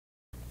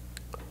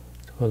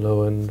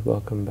Hello and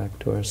welcome back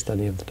to our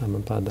study of the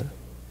Dhammapada.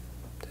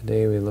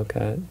 Today we look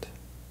at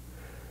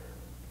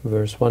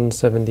verse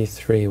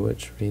 173,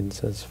 which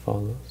reads as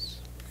follows.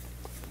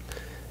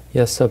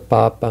 Yasa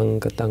papang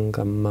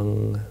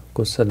katangamang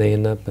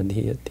kusalena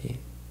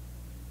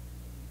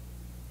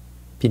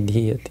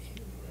pidhiyati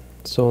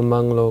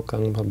somang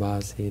lokang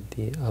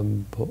bhabasiti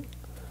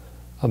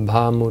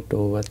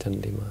abhamuto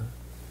vachandima,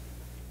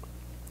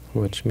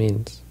 which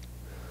means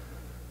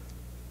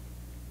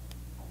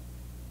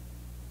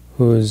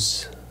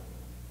whose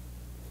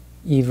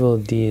evil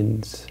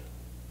deeds,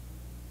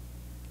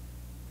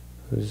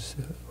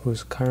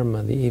 whose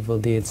karma, the evil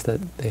deeds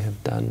that they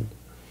have done,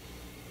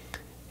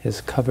 is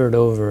covered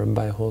over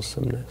by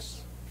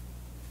wholesomeness.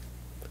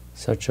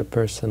 Such a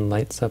person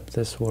lights up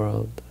this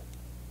world,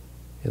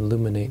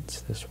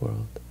 illuminates this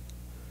world,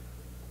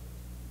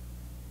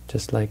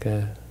 just like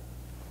the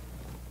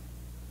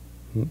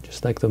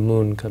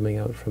moon coming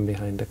out from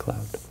behind a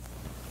cloud.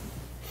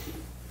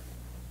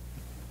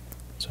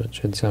 So it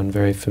should sound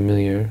very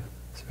familiar.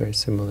 It's very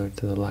similar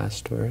to the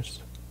last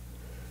verse.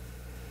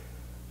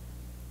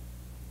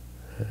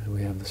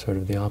 We have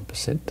the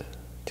opposite,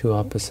 two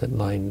opposite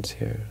lines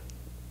here.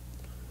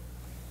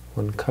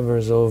 One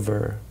covers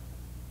over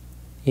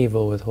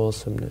evil with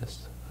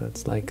wholesomeness.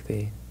 That's like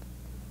the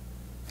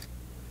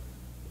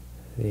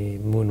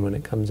moon when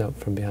it comes out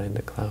from behind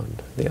a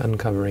cloud, the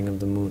uncovering of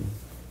the moon.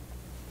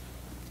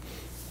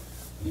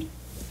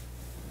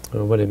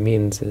 Well, what it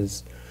means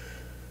is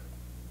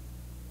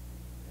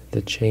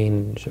the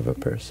change of a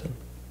person.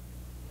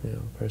 A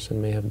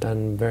person may have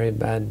done very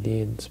bad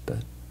deeds,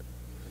 but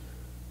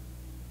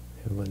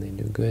when they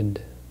do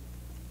good,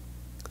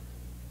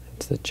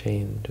 it's the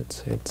change.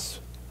 It's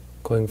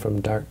going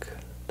from dark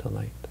to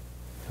light.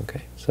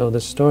 Okay, so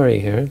the story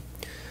here,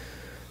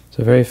 it's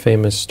a very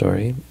famous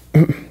story.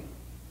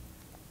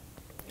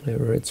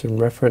 It's in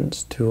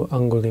reference to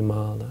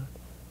Angulimala.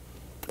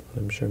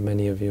 I'm sure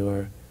many of you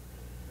are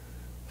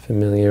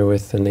familiar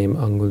with the name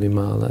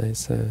Angulimala.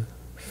 It's a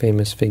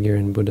famous figure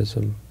in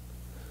Buddhism,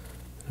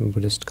 in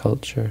Buddhist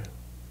culture.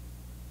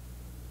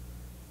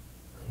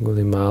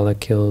 Angulimala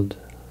killed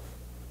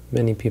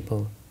many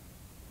people.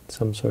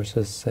 Some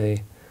sources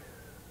say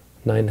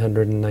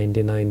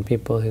 999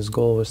 people. His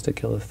goal was to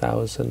kill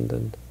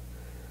 1,000,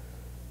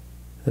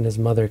 and his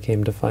mother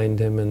came to find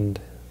him, and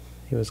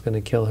he was going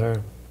to kill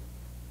her.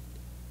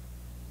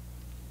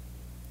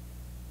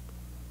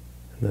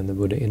 And then the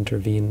Buddha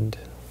intervened.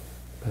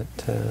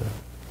 But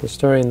the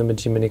story in the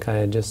Majjhima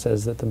Nikaya just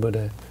says that the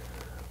Buddha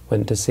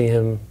went to see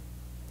him.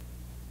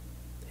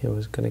 He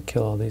was going to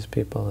kill all these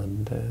people,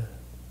 or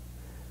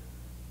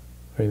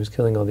he was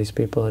killing all these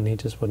people, and he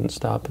just wouldn't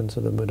stop. And so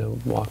the Buddha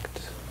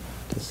walked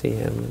to see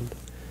him and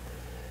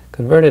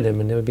converted him,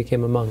 and he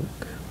became a monk.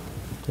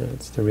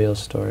 It's the real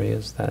story,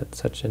 is that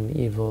such an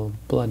evil,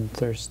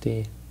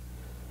 bloodthirsty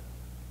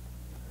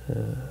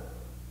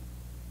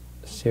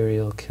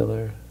serial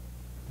killer,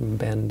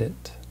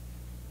 bandit,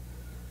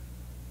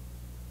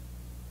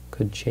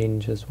 could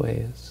change his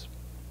ways.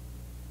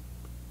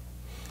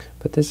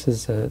 But this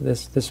is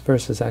this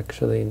verse is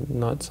actually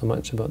not so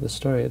much about the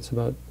story. It's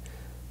about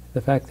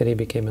the fact that he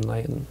became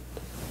enlightened.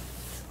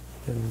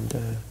 And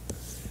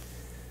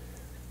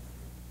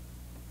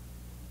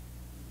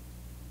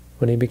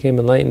when he became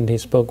enlightened, he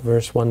spoke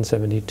verse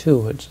 172,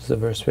 which is the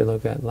verse we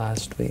looked at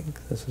last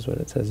week. This is what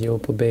it says: Yo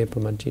pube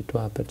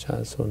pamajitva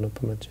pachaso no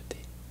pamajati.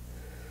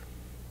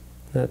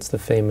 That's the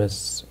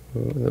famous,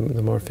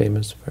 the more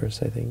famous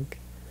verse, I think.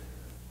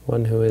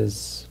 One who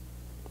was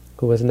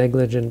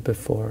negligent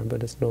before,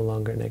 but is no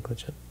longer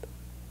negligent.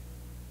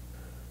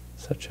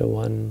 Such a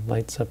one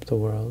lights up the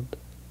world.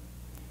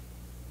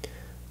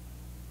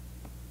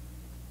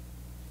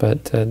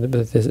 But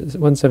this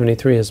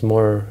 173 is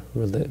more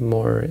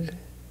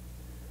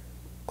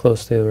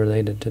closely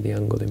related to the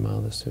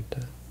Angulimala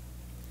Sutta,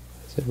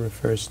 as it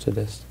refers to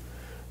this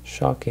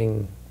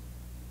shocking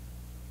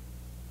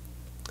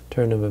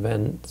turn of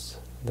events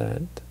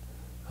that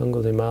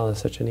Angulimala,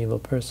 such an evil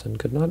person,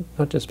 could not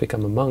just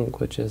become a monk,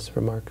 which is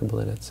remarkable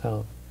in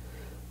itself,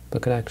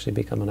 but could actually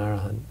become an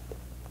arahant.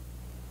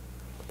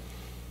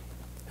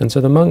 And so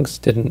the monks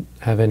didn't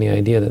have any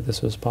idea that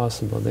this was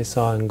possible. They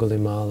saw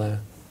Angulimala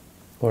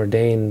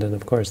ordained, and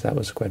of course that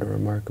was quite a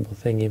remarkable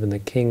thing. Even the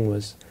king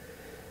was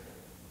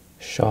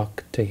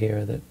shocked to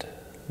hear that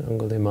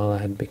Angulimala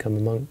had become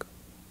a monk.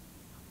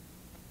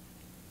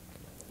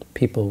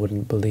 People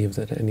wouldn't believe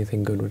that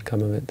anything good would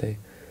come of it. They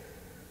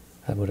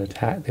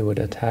would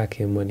attack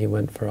him when he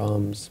went for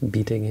alms,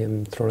 beating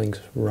him, throwing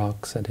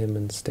rocks at him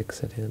and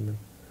sticks at him.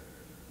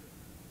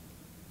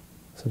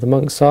 So the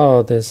monks saw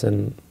all this,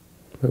 and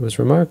it was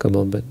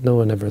remarkable, but no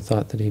one ever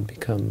thought that he'd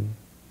become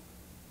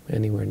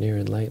anywhere near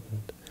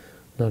enlightened,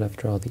 not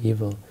after all the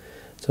evil.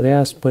 So they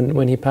asked,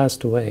 when he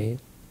passed away,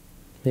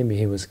 maybe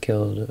he was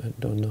killed, I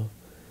don't know.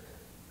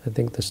 I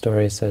think the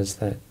story says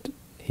that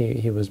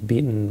he was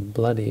beaten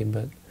bloody,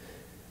 but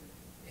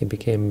he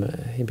became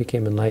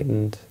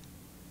enlightened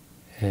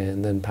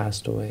and then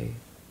passed away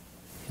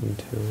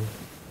into...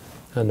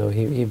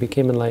 he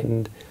became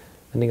enlightened,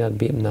 and he got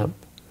beaten up,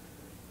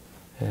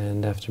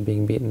 and after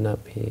being beaten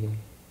up, he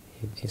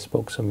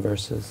spoke some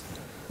verses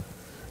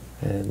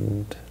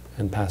and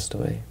passed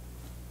away.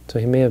 So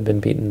he may have been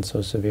beaten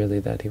so severely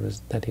that he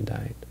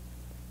died.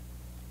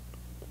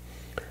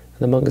 And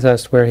the monks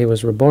asked where he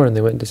was reborn.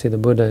 They went to see the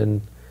Buddha,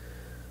 and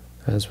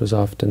as was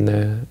often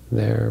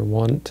their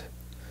wont,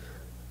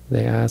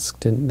 they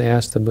asked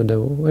the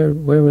Buddha,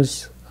 where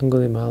was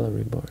Angulimala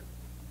reborn?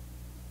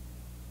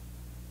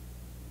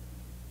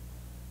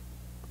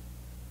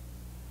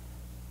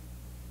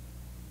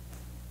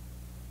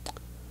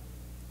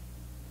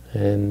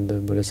 And the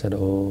Buddha said,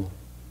 "Oh,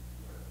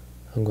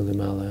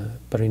 Angulimala,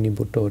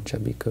 parinibhutto cha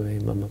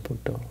bhikkhave mama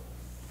putto."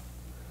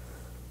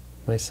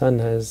 My son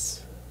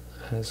has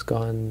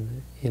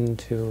gone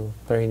into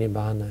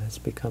parinibbana, has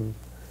become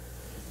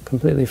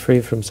completely free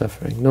from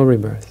suffering, no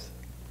rebirth.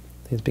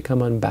 He's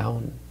become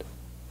unbound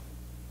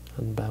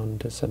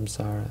to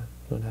samsara,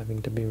 not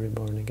having to be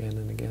reborn again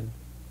and again.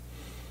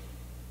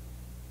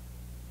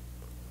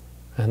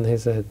 And they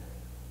said,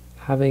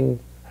 having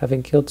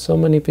killed so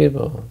many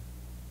people,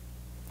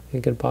 he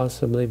could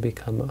possibly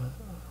become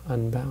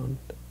unbound.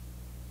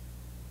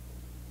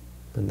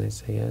 And they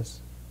say yes.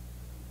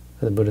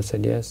 And the Buddha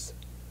said yes.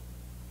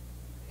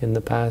 In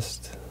the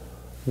past,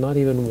 not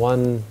even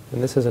one,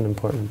 and this is an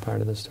important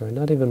part of the story,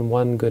 not even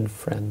one good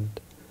friend.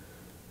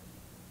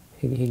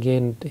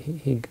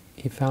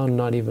 He found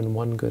not even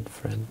one good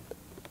friend.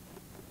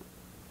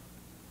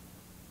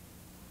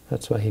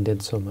 That's why he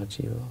did so much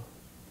evil.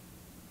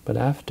 But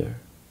after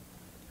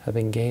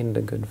having gained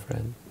a good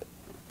friend,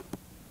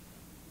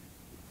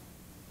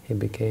 he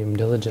became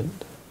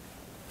diligent.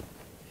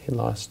 He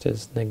lost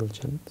his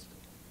negligence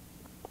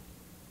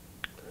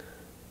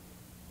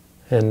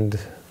and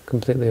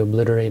completely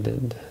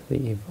obliterated the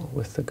evil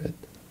with the good.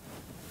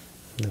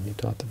 And then he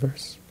taught the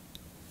verse.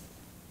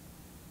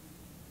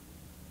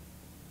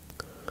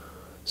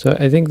 So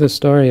I think the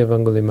story of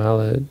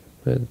Angulimala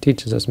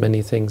teaches us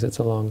many things. It's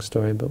a long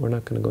story, but we're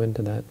not going to go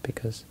into that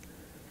because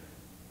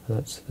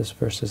this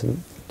verse isn't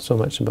so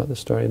much about the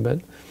story, but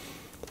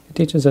it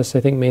teaches us, I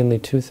think, mainly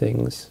two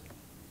things.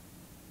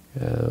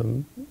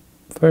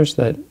 First,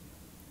 that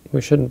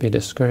we shouldn't be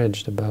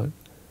discouraged about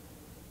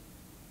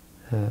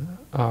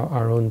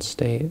our own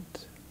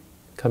state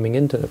coming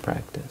into the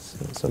practice.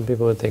 Some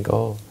people would think,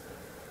 oh,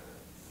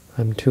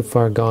 I'm too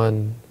far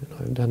gone,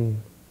 I've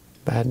done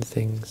bad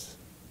things.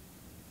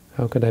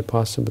 How could I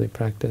possibly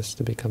practice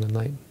to become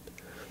enlightened?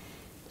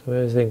 So I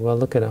always think, well,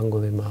 look at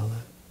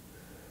Angulimala.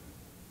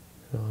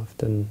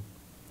 Often,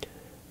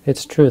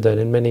 it's true that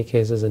in many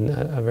cases a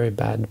very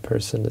bad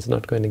person is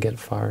not going to get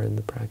far in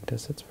the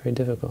practice. It's very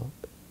difficult.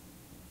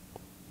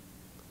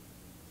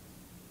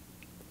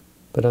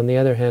 But on the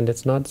other hand,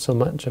 it's not so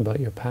much about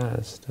your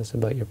past as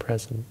about your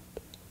present.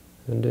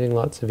 And doing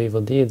lots of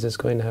evil deeds is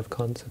going to have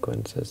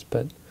consequences,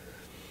 but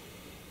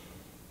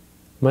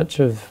much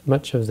of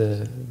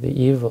the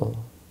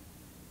evil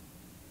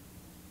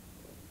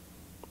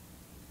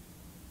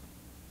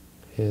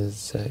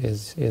is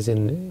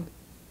in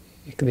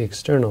the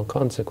external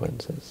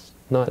consequences,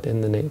 not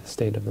in the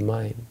state of the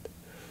mind.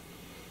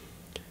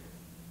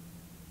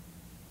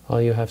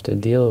 All you have to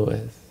deal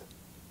with,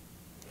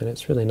 and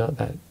it's really not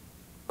that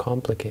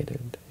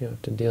complicated, you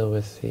have to deal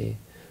with the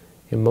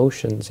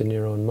emotions in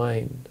your own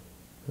mind,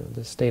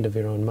 the state of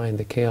your own mind,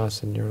 the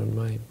chaos in your own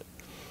mind.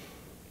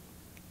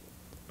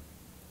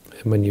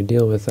 And when you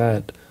deal with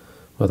that,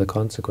 well, the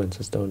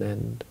consequences don't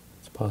end.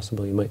 It's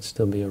possible you might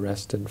still be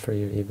arrested for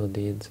your evil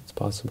deeds. It's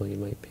possible you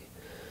might be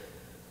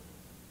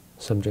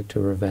subject to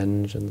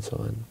revenge and so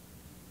on.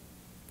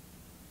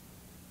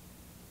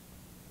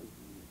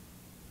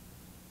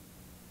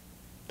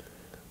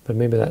 But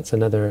maybe that's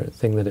another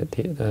thing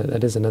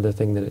that is another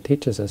thing that it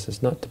teaches us,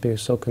 is not to be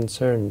so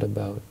concerned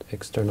about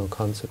external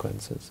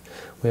consequences.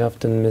 We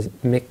often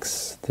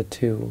mix the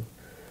two,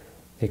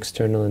 the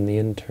external and the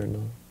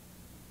internal.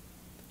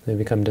 We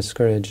become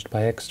discouraged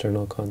by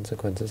external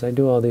consequences. I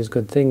do all these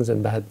good things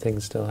and bad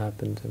things still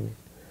happen to me.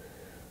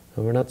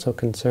 And we're not so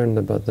concerned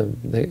about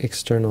the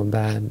external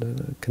bad,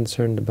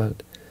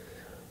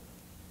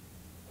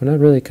 we're not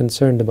really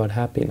concerned about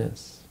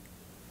happiness,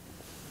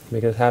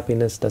 because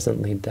happiness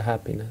doesn't lead to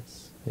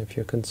happiness. If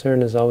your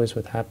concern is always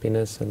with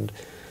happiness and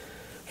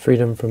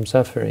freedom from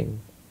suffering,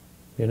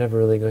 you're never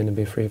really going to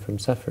be free from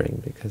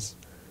suffering, because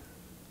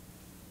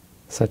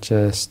such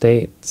a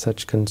state,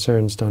 such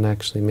concerns don't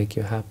actually make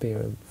you happy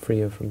or free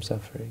you from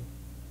suffering.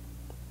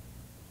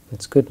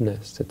 It's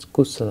goodness, it's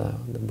kusala.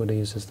 The Buddha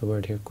uses the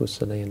word here,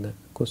 kusalayana,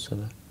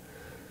 kusala.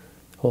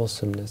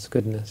 Wholesomeness,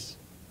 goodness.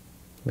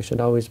 We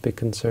should always be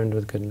concerned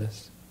with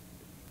goodness.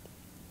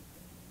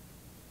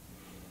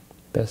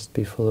 Best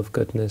be full of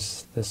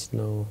goodness,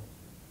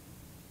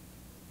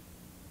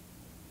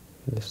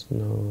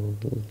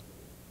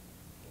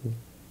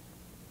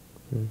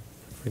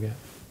 forget.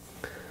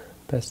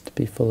 Best to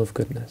be full of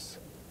goodness.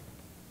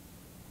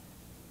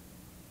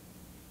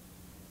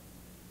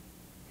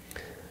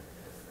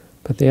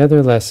 But the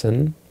other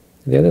lesson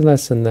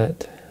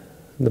that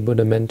the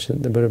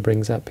Buddha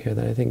brings up here,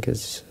 that I think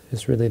is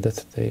really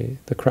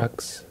the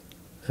crux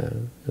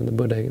and the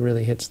Buddha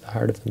really hits the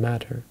heart of the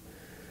matter,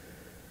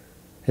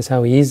 is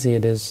how easy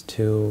it is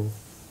to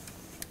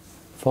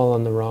fall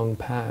on the wrong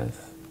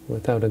path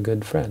without a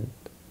good friend.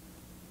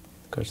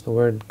 Of course, the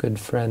word good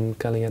friend,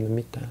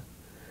 kalyanamitta,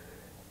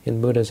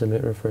 in Buddhism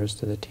it refers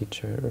to the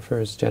teacher, it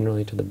refers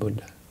generally to the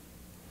Buddha.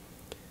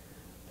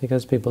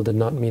 Because people did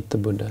not meet the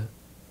Buddha,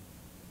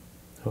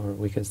 or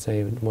we could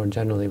say more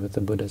generally with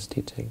the Buddha's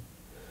teaching,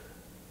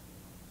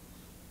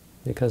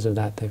 because of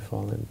that they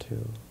fall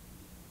into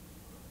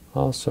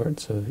all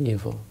sorts of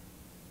evil.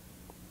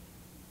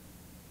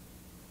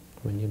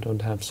 When you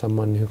don't have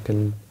someone who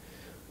can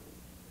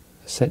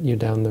set you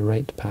down the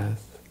right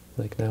path,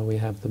 like now we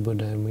have the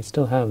Buddha, and we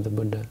still have the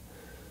Buddha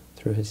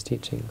through his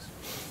teachings.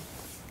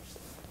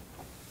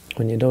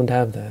 When you don't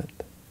have that,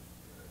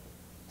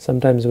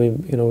 sometimes we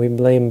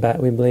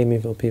blame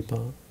evil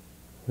people.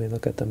 We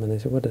look at them and they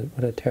say,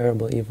 what a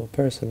terrible evil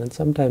person. And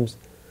sometimes,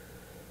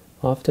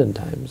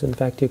 oftentimes, in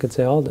fact you could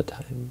say all the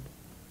time,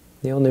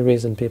 the only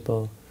reason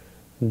people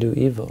do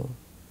evil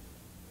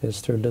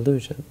is through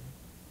delusion.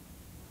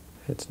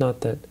 It's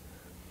not that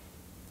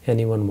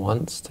anyone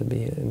wants to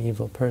be an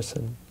evil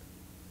person,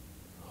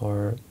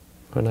 or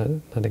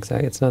not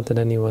exactly. It's not that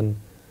anyone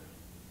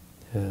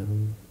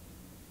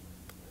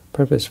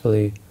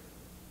purposefully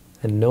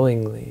and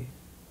knowingly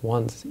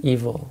wants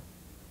evil.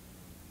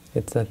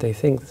 It's that they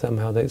think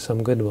somehow that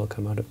some good will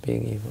come out of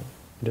being evil,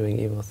 doing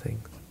evil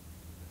things.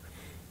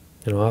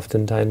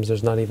 Oftentimes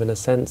there's not even a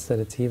sense that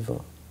it's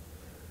evil.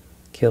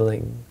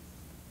 Killing,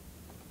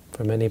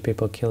 for many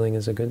people, killing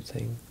is a good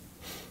thing.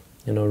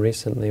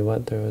 Recently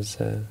there was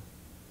a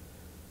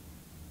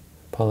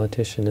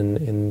politician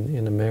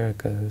in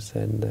America who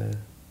said,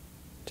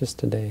 just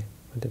today,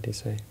 what did he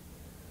say?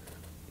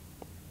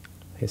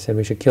 He said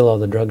we should kill all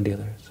the drug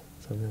dealers,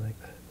 something like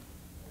that.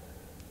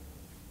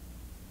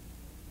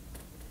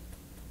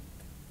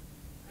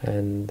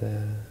 And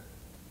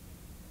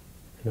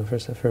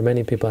for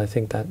many people, I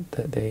think that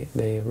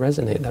they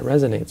resonate. That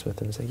resonates with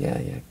them. They say, yeah,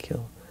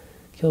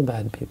 kill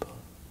bad people.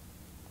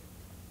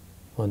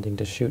 Wanting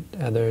to shoot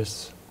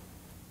others.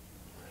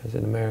 As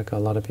in America, a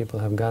lot of people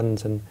have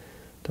guns and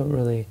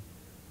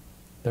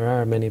there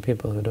are many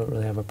people who don't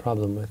really have a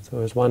problem with. There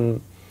was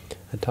I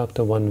talked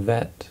to one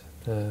vet,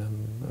 a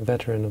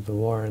veteran of the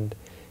war, and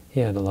he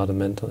had a lot of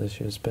mental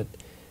issues, but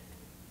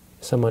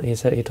someone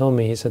asked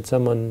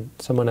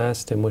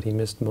him what he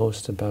missed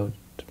most about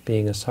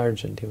being a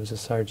sergeant. He was a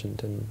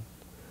sergeant in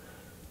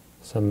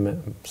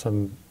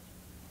some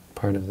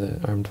part of the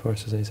armed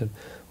forces, and he said,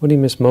 what do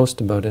you miss most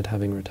about it,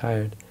 having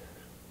retired?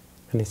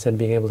 And he said,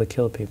 being able to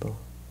kill people.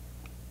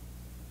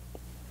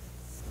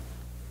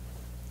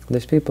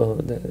 There's people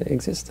that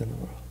exist in the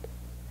world.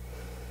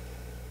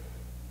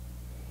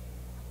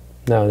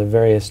 Now, the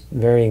various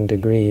varying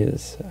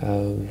degrees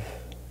of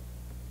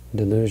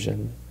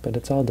delusion, but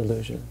it's all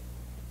delusion.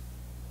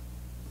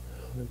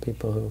 The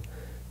people who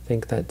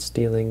think that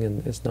stealing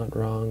is not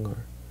wrong,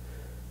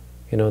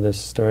 or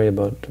this story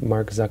about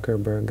Mark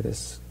Zuckerberg,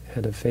 this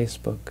head of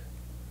Facebook.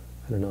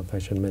 I don't know if I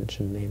should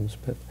mention names,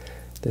 but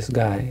this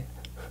guy,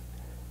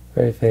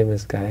 very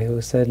famous guy, who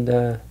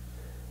said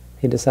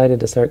he decided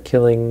to start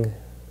killing.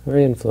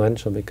 Very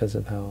influential because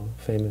of how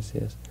famous he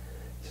is.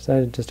 He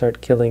decided to start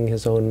killing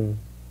his own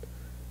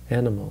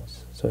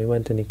animals. So he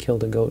went and he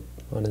killed a goat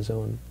on his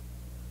own.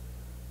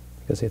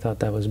 Because he thought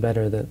that was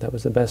better, that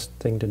was the best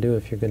thing to do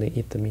if you're going to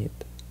eat the meat.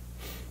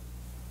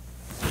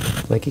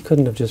 Like, he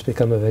couldn't have just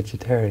become a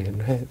vegetarian,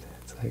 right?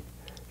 It's like,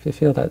 if you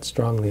feel that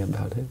strongly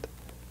about it,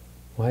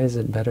 why is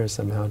it better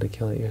somehow to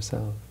kill it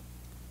yourself?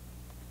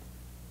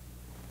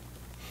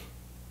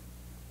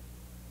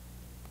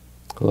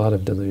 A lot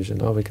of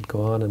delusion. Oh, we could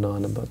go on and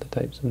on about the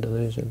types of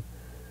delusion.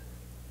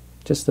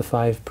 Just the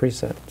 5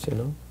 precepts,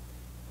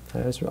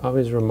 I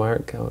always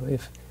remark how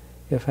if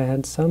I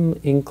had some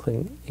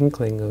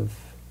inkling of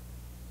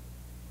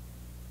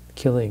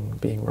killing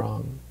being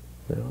wrong,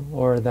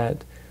 or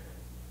that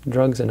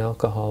drugs and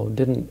alcohol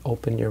didn't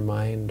open your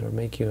mind or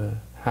make you a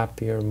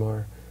happier,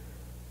 more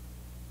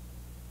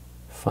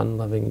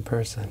fun-loving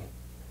person,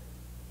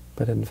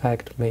 but in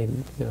fact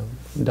made,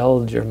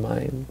 dulled your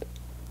mind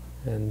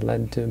and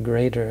led to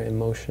greater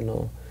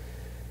emotional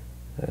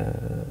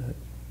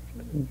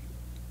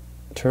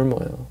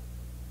turmoil.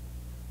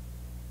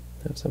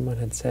 If someone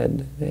had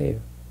said,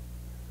 hey,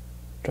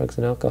 drugs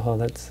and alcohol,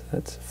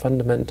 that's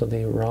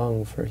fundamentally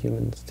wrong for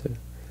humans to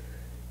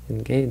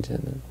engage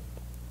in.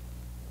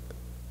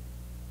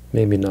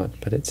 Maybe not,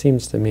 but it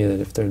seems to me that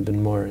if there had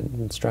been more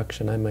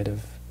instruction, I might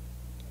have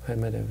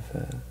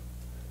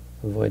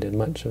avoided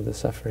much of the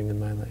suffering in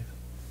my life,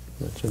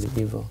 much of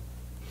the evil.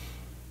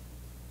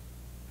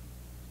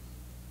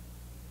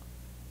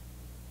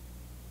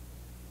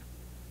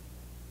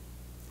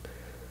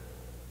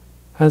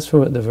 As for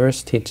what the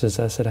verse teaches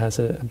us, it has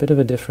a bit of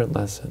a different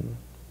lesson.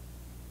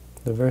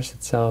 The verse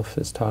itself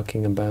is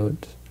talking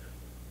about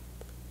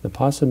the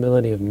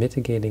possibility of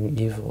mitigating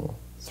evil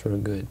through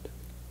good.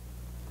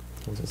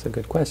 This is a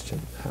good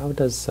question. How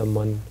does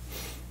someone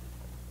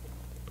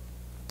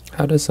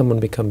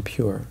become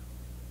pure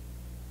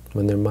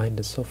when their mind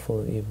is so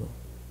full of evil?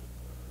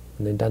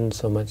 and they've done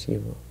so much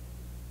evil.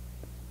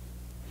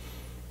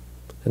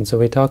 And so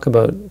we talk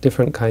about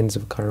different kinds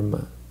of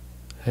karma,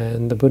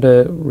 and the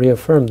Buddha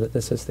reaffirmed that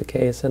this is the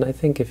case. And I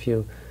think if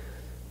you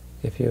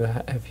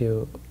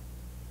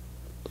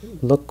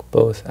look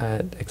both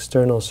at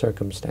external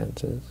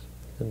circumstances,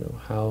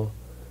 how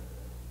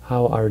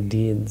our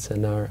deeds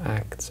and our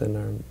acts and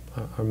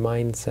our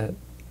mindset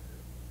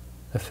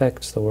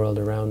affects the world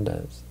around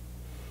us,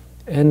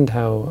 and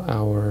how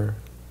our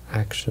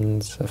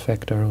actions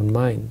affect our own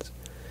minds,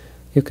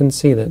 you can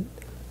see that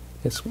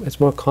it's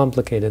more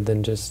complicated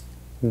than just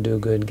do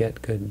good,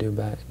 get good, do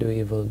bad, do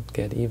evil,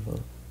 get evil.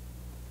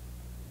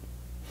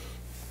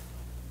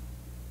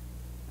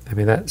 I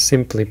mean, that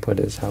simply put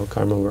is how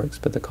karma works,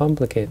 but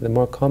the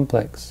more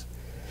complex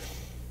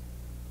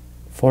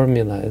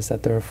formula is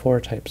that there are 4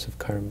 types of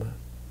karma.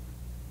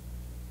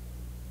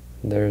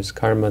 There's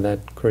karma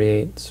that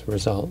creates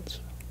results,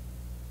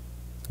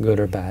 good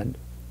or bad.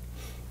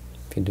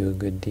 If you do a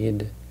good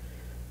deed,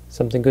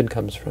 something good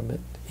comes from it.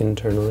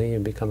 Internally, you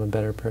become a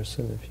better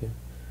person.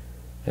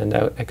 And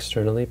out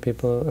externally,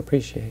 people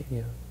appreciate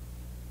you.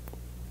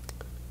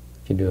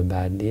 If you do a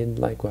bad deed,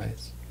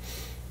 likewise.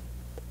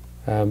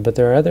 But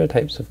there are other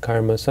types of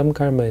karma. Some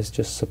karma is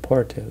just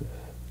supportive.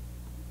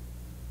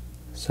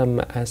 Some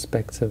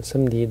aspects of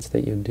some deeds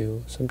that you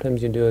do,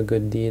 sometimes you do a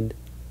good deed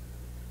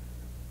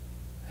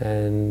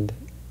and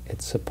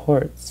it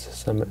supports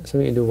some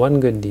you do one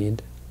good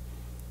deed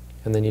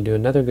and then you do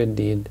another good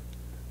deed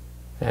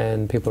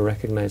and people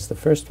recognize the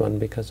first one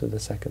because of the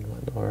second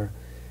one, or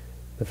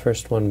the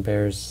first one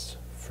bears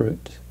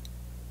fruit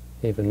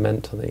even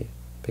mentally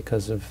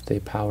because of the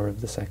power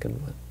of the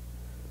second one.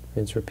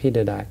 Its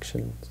repeated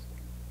actions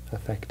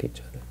affect each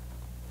other.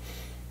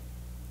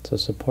 So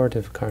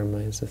supportive karma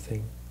is the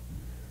thing.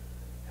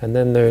 And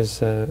then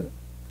there's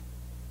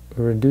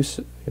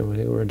reductive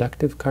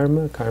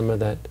karma, karma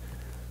that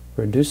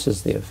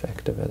reduces the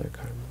effect of other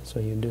karma. So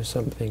you do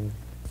something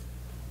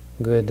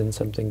good and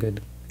something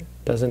good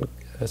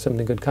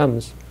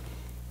comes.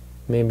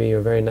 Maybe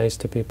you're very nice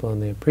to people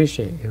and they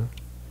appreciate you.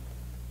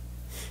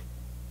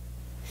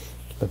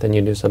 But then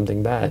you do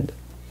something bad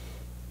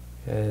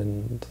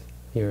and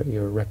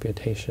your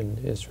reputation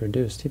is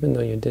reduced, even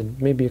though you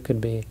did. Maybe you could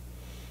be.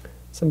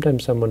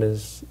 Sometimes someone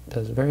does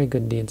very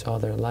good deeds all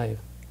their life,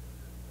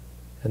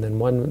 and then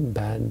one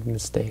bad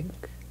mistake,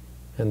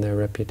 and their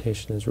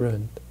reputation is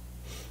ruined.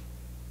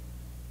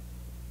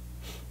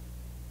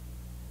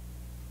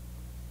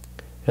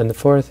 And the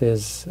fourth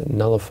is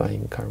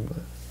nullifying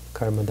karma,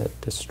 karma that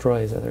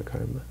destroys other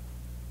karma.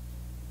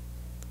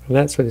 And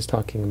that's what he's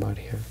talking about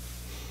here.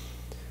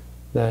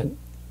 That,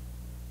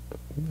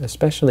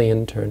 especially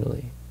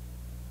internally,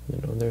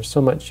 there's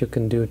so much you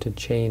can do to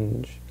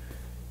change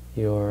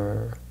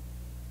your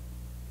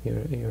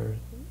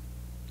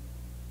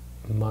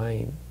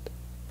mind,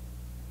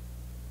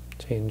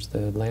 change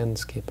the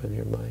landscape of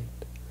your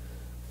mind.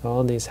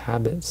 All these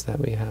habits that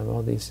we have,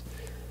 all these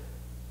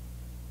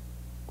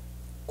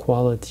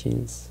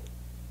qualities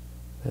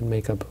that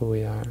make up who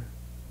we are.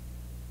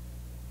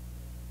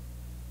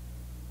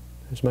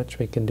 There's much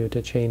we can do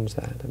to change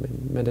that. I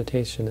mean,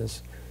 meditation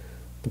is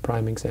the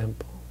prime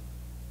example.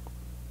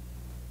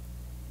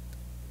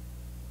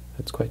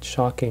 It's quite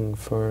shocking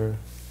for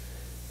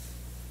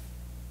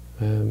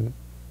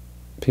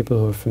people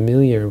who are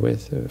familiar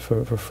with,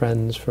 for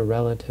friends, for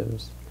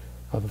relatives,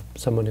 of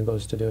someone who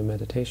goes to do a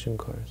meditation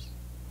course.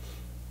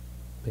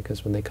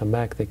 Because when they come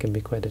back, they can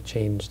be quite a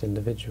changed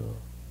individual.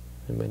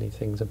 And many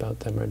things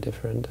about them are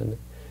different, and it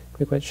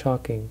can be quite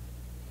shocking.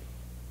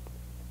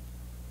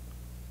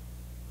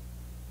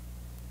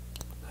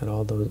 And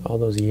all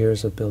those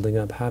years of building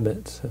up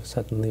habits have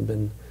suddenly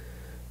been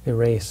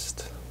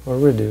erased or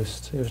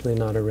reduced, usually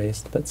not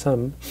erased, but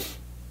some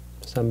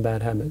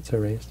bad habits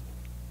erased.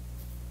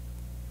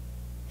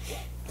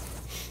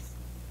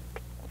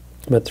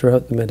 But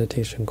throughout the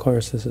meditation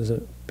course, this is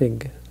a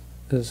big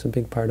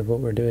part of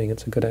what we're doing.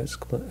 It's a good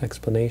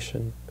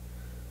explanation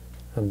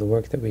of the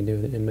work that we do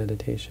in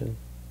meditation.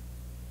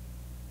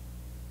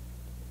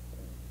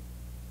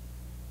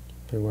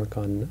 We work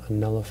on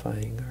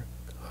nullifying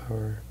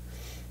our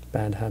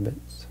bad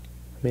habits.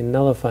 I mean,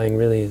 nullifying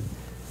really,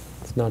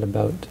 it's not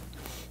about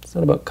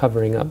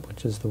covering up,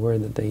 which is the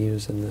word that they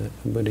use the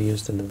Buddha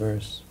used in the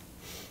verse.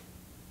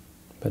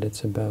 But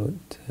it's about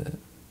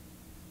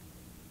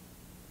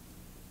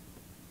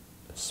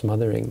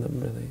smothering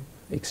them, really,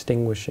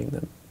 extinguishing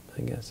them,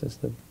 I guess, is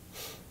the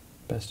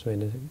best way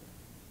to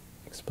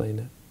explain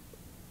it.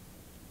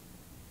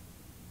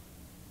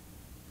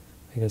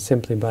 Because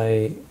simply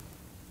by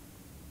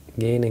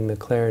gaining the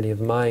clarity of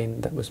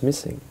mind that was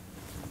missing,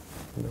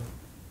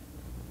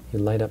 you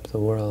light up the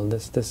world.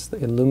 This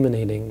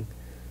illuminating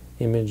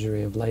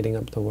imagery of lighting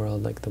up the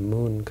world like the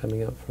moon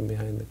coming up from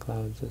behind the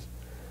clouds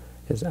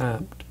is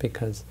apt,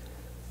 because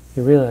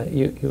you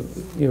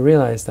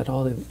realize that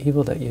all the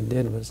evil that you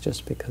did was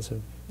just because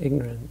of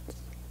ignorance,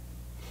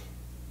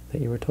 that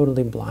you were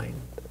totally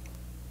blind,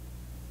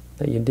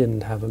 that you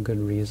didn't have a good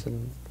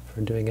reason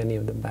for doing any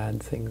of the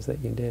bad things that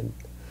you did,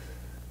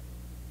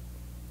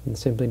 and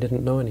simply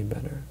didn't know any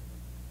better.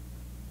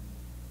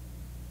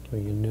 So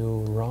you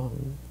knew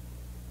wrong.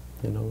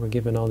 We're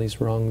given all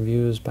these wrong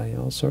views by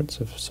all sorts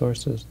of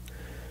sources.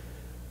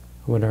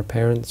 What our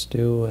parents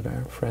do, what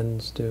our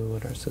friends do,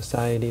 what our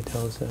society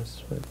tells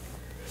us,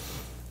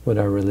 what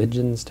our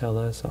religions tell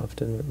us.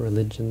 Often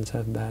religions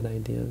have bad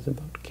ideas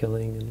about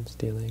killing and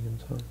stealing and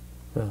so on.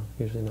 Well,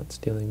 usually not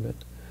stealing, but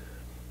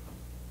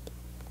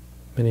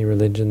many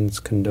religions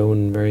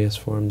condone various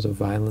forms of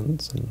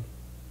violence. And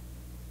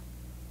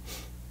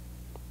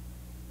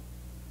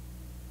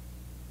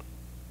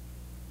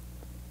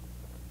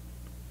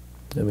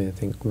I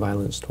think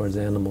violence towards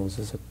animals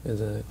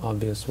is an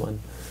obvious one.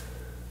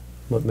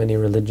 What many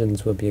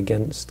religions will be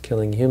against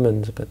killing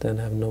humans, but then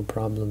have no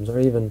problems, or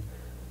even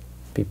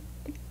be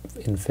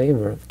in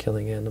favor of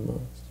killing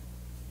animals,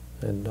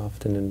 and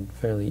often in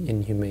fairly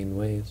inhumane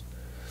ways.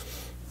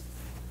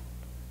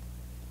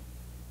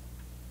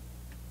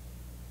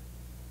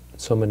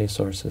 So many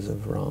sources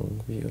of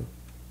wrong view.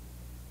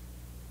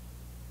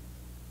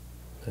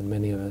 And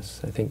many of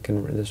us, I think,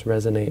 this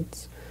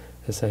resonates,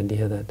 this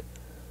idea that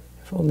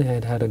if only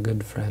I'd had a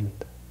good friend.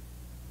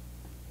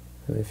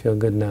 And we feel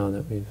good now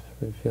that we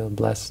feel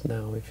blessed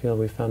now. We feel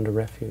we found a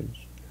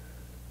refuge.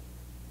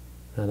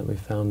 Now that we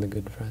found the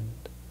good friend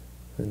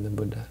in the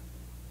Buddha.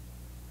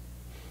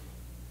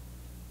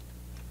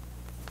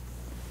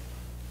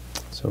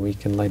 So we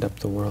can light up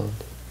the world.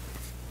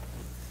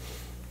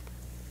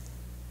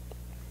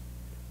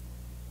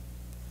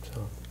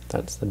 So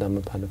that's the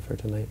Dhammapada for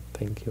tonight.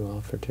 Thank you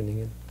all for tuning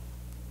in.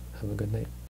 Have a good night.